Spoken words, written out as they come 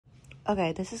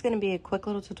Okay, this is going to be a quick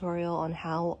little tutorial on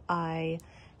how I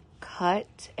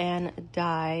cut and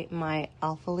dye my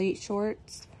Alphalete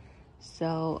shorts.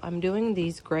 So I'm doing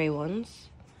these gray ones.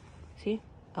 See?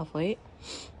 Alphalete.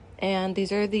 And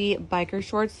these are the biker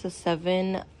shorts, the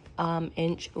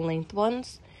 7-inch length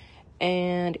ones.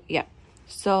 And yeah,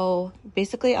 so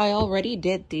basically I already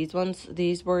did these ones.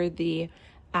 These were the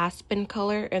aspen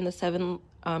color and the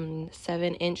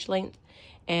 7-inch length.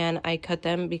 And I cut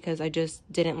them because I just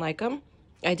didn't like them.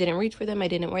 I didn't reach for them. I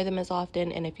didn't wear them as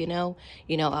often. And if you know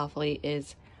Alphalete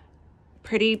is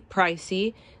pretty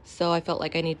pricey. So I felt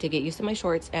like I need to get used to my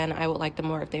shorts, and I would like them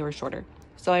more if they were shorter.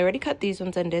 So I already cut these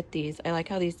ones and did these. I like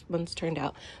how these ones turned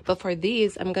out. But for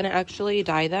these, I'm going to actually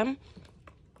dye them.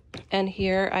 And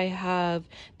here I have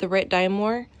the Rit Dye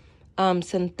More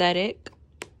synthetic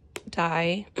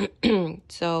dye.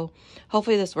 So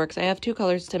hopefully this works. I have two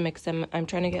colors to mix them. I'm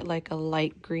trying to get like a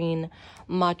light green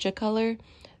matcha color,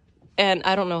 and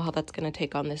I don't know how that's going to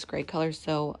take on this gray color,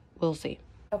 so we'll see.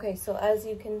 Okay, so as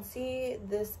you can see,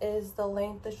 this is the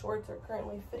length the shorts are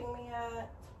currently fitting me at,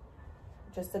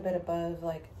 just a bit above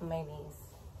like my knees.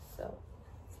 So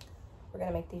we're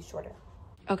gonna make these shorter.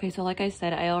 Okay, so like I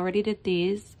said, I already did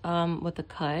these with a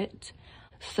cut.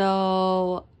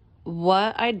 So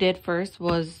what I did first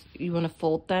was you want to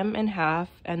fold them in half,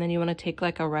 and then you want to take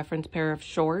like a reference pair of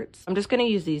shorts. I'm just going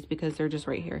to use these because they're just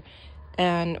right here.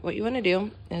 And what you want to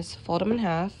do is fold them in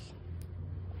half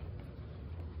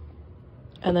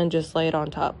and then just lay it on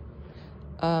top.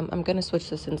 I'm going to switch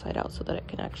this inside out so that it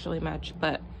can actually match,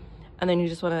 and then you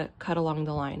just want to cut along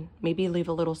the line. Maybe leave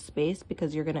a little space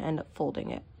because you're going to end up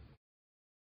folding it.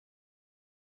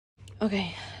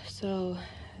 Okay, so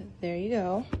there you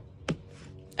go.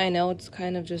 I know it's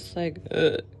kind of just like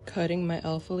cutting my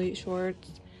Alphalete shorts,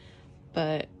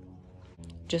 but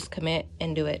just commit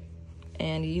and do it,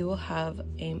 and you will have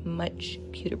a much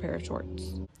cuter pair of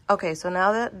shorts. Okay, so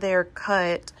now that they're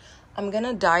cut, I'm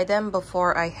gonna dye them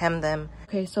before I hem them.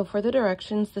 Okay, so for the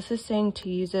directions, this is saying to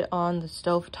use it on the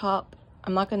stove top.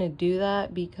 I'm not gonna do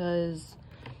that because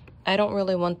I don't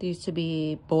really want these to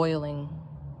be boiling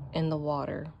in the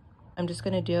water. I'm just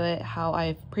going to do it how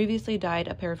I've previously dyed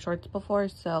a pair of shorts before.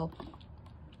 So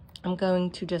I'm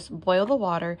going to just boil the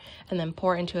water and then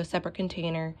pour it into a separate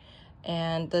container.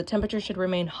 And the temperature should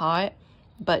remain hot,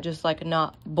 but just like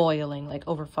not boiling, like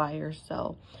over fire.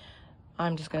 So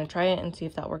I'm just going to try it and see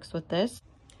if that works with this.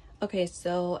 Okay,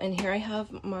 so in here I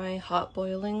have my hot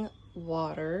boiling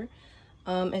water.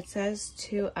 It says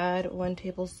to add 1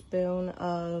 tablespoon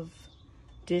of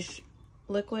dish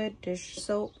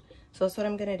soap. So that's what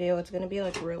I'm gonna do. It's gonna be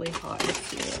like really hot. Let's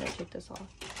see, I'm gonna take this off.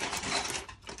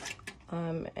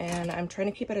 And I'm trying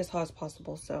to keep it as hot as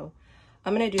possible. So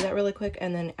I'm gonna do that really quick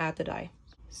and then add the dye.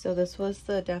 So this was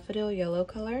the daffodil yellow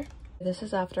color. This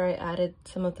is after I added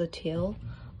some of the teal.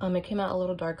 It came out a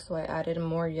little dark, so I added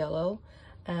more yellow.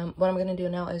 What I'm gonna do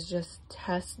now is just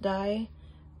test dye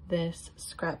this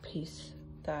scrap piece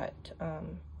that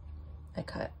I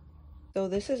cut. So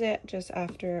this is it just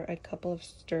after a couple of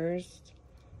stirs.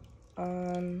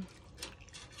 I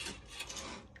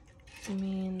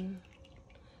mean,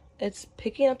 it's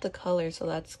picking up the color, so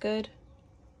that's good.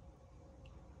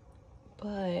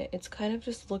 But it's kind of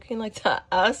just looking like the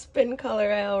aspen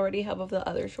color I already have of the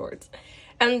other shorts.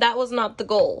 And that was not the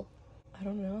goal. I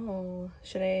don't know.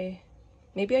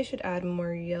 Maybe I should add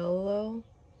more yellow?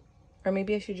 Or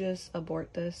maybe I should just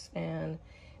abort this and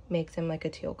make them like a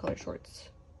teal color shorts.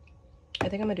 I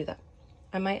think I'm gonna do that.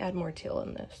 I might add more teal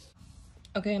in this.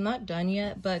 Okay, I'm not done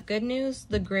yet, but good news,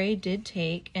 the gray did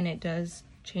take and it does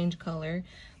change color.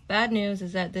 Bad news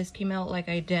is that this came out like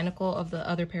identical of the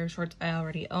other pair of shorts I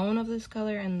already own of this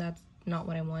color, and that's not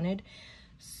what I wanted.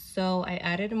 So I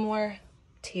added more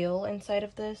teal inside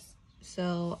of this.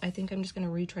 So I think I'm just gonna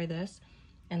retry this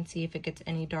and see if it gets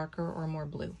any darker or more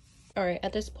blue. All right,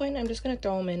 at this point, I'm just gonna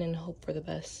throw them in and hope for the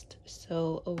best.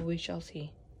 So we shall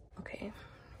see. Okay,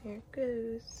 here it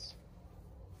goes.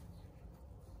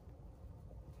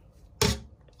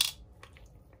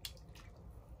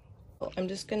 I'm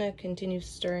just gonna continue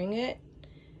stirring it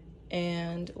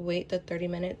and wait the 30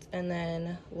 minutes, and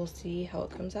then we'll see how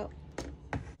it comes out.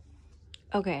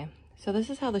 Okay, so this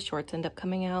is how the shorts end up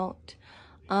coming out.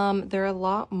 They're a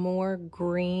lot more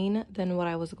green than what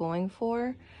I was going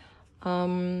for.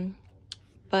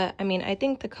 But I mean, I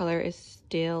think the color is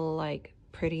still like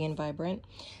pretty and vibrant.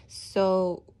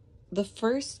 So the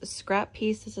first scrap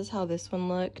piece, this is how this one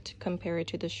looked compared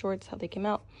to the shorts, how they came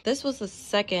out. This was the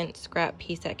second scrap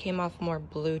piece that came off more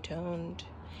blue toned,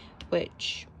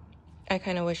 which I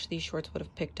kind of wish these shorts would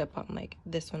have picked up on like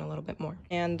this one a little bit more.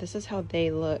 And this is how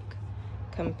they look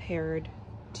compared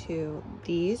to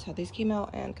these, how these came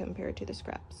out, and compare it to the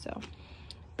scraps. So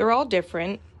they're all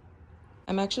different.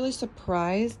 I'm actually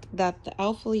surprised that the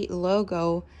Alphalete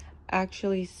logo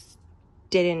actually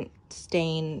didn't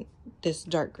stain this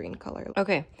dark green color.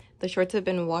 Okay, the shorts have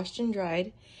been washed and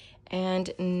dried,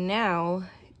 and now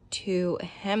to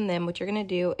hem them, what you're gonna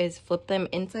do is flip them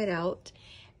inside out,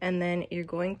 and then you're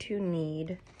going to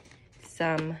need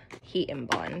some heat and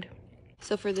bond.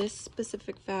 So for this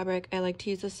specific fabric, I like to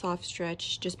use a soft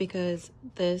stretch just because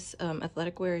this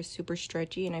athletic wear is super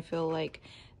stretchy, and I feel like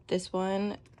this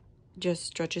one just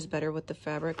stretches better with the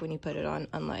fabric when you put it on,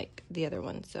 unlike the other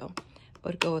one. So I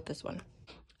would go with this one.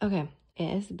 Okay,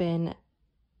 it has been,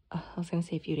 I was gonna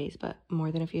say a few days, but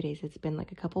more than a few days. It's been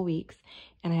like a couple weeks,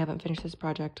 and I haven't finished this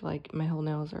project. Like, my whole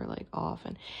nails are like off,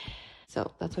 and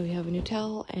so that's why we have a new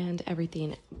towel and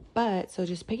everything. But so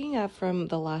just picking up from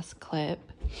the last clip,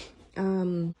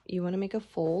 you want to make a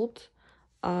fold.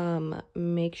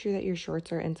 Make sure that your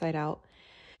shorts are inside out,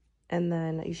 and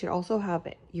then you should also have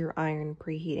your iron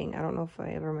preheating. I don't know if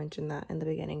I ever mentioned that in the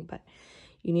beginning, but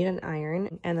you need an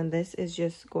iron, and then this is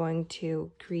just going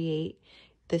to create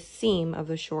the seam of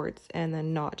the shorts and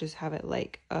then not just have it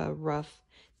like a rough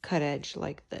cut edge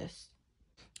like this.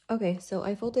 Okay, so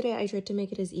I folded it. I tried to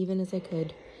make it as even as I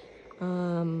could,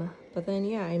 but then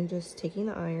yeah, I'm just taking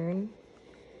the iron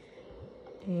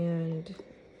and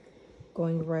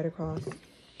going right across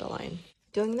the line.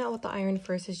 Doing that with the iron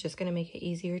first is just going to make it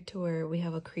easier to where we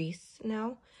have a crease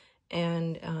now,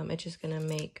 and it's just going to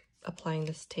make applying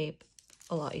this tape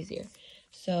a lot easier.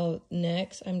 So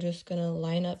next, I'm just going to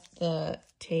line up the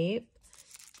tape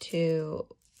to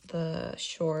the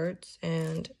shorts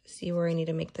and see where I need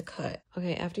to make the cut.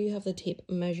 Okay, after you have the tape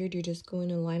measured, you're just going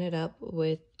to line it up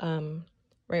with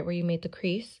right where you made the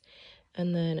crease,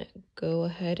 and then go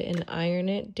ahead and iron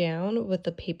it down with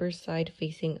the paper side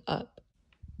facing up.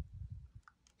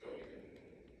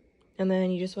 And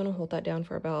then you just want to hold that down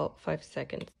for about 5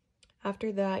 seconds.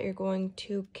 After that, you're going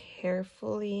to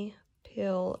carefully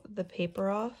peel the paper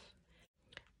off.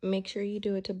 Make sure you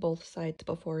do it to both sides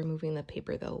before removing the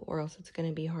paper though, or else it's going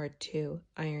to be hard to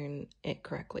iron it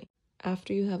correctly.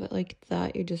 After you have it like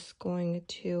that, you're just going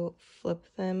to flip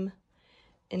them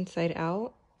inside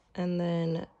out and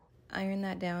then iron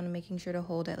that down, making sure to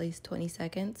hold at least 20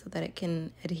 seconds so that it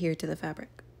can adhere to the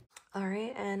fabric. All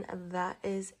right, and that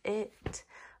is it.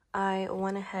 I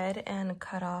went ahead and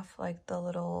cut off like the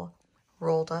little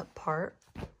rolled up part.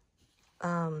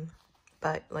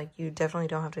 But like, you definitely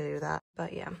don't have to do that.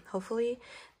 But yeah, hopefully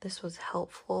this was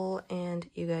helpful and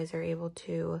you guys are able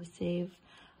to save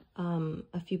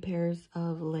a few pairs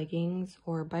of leggings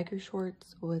or biker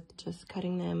shorts with just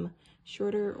cutting them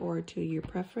shorter or to your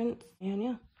preference. And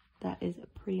yeah, that is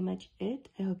pretty much it.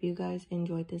 I hope you guys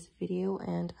enjoyed this video,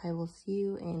 and I will see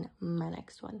you in my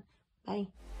next one. Bye.